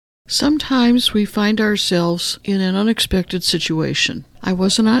Sometimes we find ourselves in an unexpected situation. I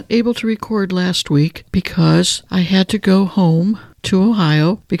was not able to record last week because I had to go home to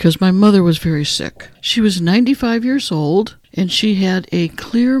Ohio because my mother was very sick. She was 95 years old and she had a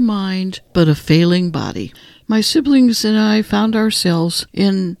clear mind but a failing body. My siblings and I found ourselves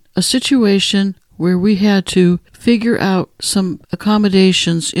in a situation where we had to figure out some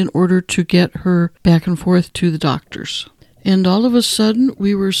accommodations in order to get her back and forth to the doctors. And all of a sudden,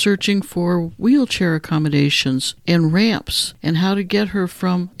 we were searching for wheelchair accommodations and ramps and how to get her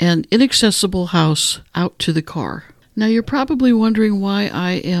from an inaccessible house out to the car. Now, you're probably wondering why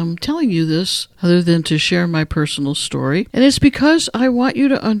I am telling you this, other than to share my personal story. And it's because I want you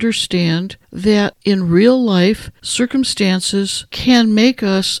to understand that in real life, circumstances can make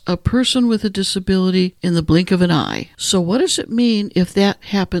us a person with a disability in the blink of an eye. So what does it mean if that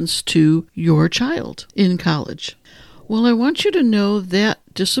happens to your child in college? Well, I want you to know that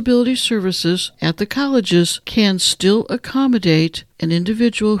disability services at the colleges can still accommodate an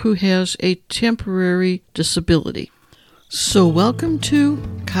individual who has a temporary disability. So welcome to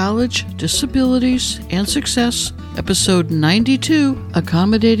College Disabilities and Success, episode 92,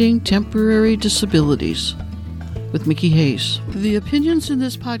 Accommodating Temporary Disabilities, with Mickey Hayes. The opinions in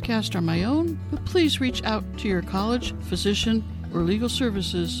this podcast are my own, but please reach out to your college, physician, or legal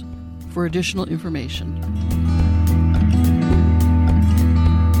services for additional information.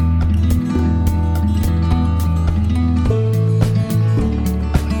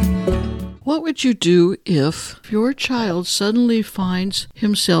 What would you do if your child suddenly finds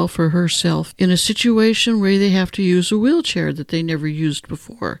himself or herself in a situation where they have to use a wheelchair that they never used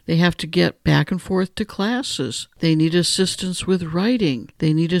before? They have to get back and forth to classes. They need assistance with writing.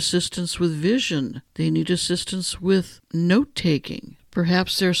 They need assistance with vision. They need assistance with note-taking.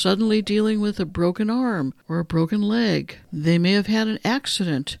 Perhaps they're suddenly dealing with a broken arm or a broken leg. They may have had an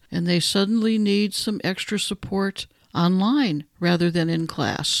accident and they suddenly need some extra support online rather than in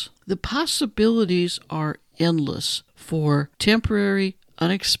class. The possibilities are endless for temporary,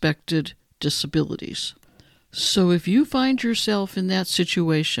 unexpected disabilities. So if you find yourself in that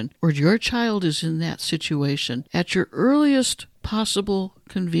situation, or your child is in that situation, at your earliest possible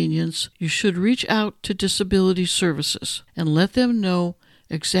convenience, you should reach out to disability services and let them know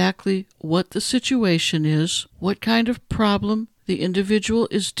exactly what the situation is, what kind of problem the individual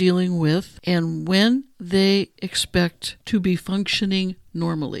is dealing with, and when they expect to be functioning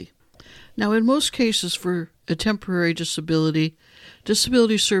normally. Now, in most cases for a temporary disability,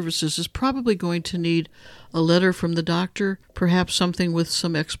 disability services is probably going to need a letter from the doctor, perhaps something with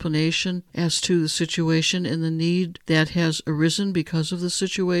some explanation as to the situation and the need that has arisen because of the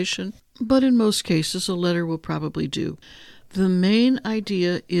situation. But in most cases, a letter will probably do. The main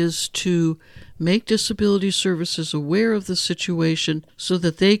idea is to make disability services aware of the situation so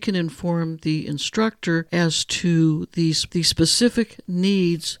that they can inform the instructor as to the specific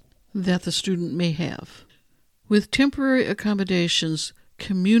needs that the student may have. With temporary accommodations,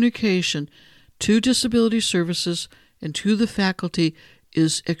 communication to disability services and to the faculty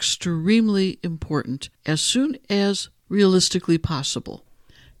is extremely important as soon as realistically possible.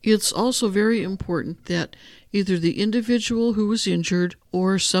 It's also very important that either the individual who was injured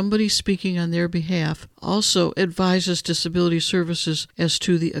or somebody speaking on their behalf also advises disability services as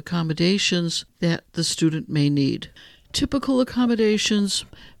to the accommodations that the student may need. Typical accommodations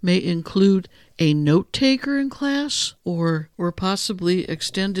may include a note taker in class or possibly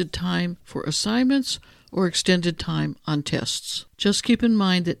extended time for assignments or extended time on tests. Just keep in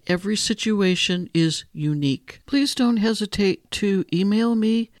mind that every situation is unique. Please don't hesitate to email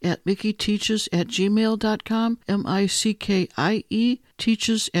me at mickeyteaches@gmail.com, MICKIE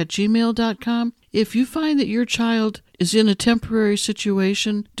teaches@gmail.com. If you find that your child is in a temporary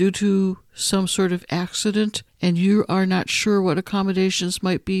situation due to some sort of accident and you are not sure what accommodations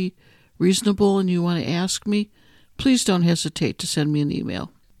might be reasonable and you want to ask me, please don't hesitate to send me an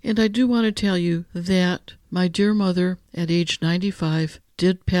email. And I do want to tell you that my dear mother, at age 95,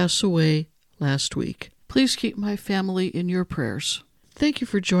 did pass away last week. Please keep my family in your prayers. Thank you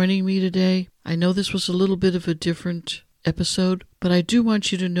for joining me today. I know this was a little bit of a different episode, but I do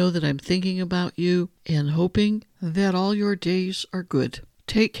want you to know that I'm thinking about you and hoping that all your days are good.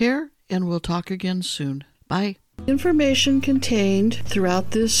 Take care, and we'll talk again soon. Bye. Information contained throughout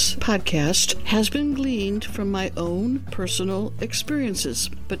this podcast has been gleaned from my own personal experiences,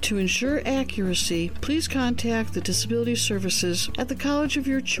 but to ensure accuracy, please contact the Disability Services at the college of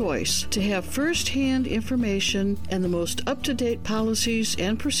your choice to have first-hand information and the most up-to-date policies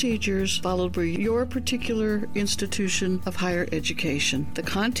and procedures followed by your particular institution of higher education. The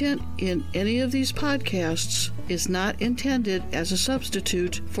content in any of these podcasts is not intended as a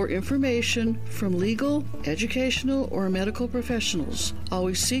substitute for information from legal, educational, or medical professionals.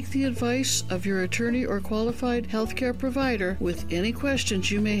 Always seek the advice of your attorney or qualified healthcare provider with any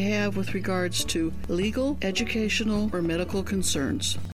questions you may have with regards to legal, educational, or medical concerns.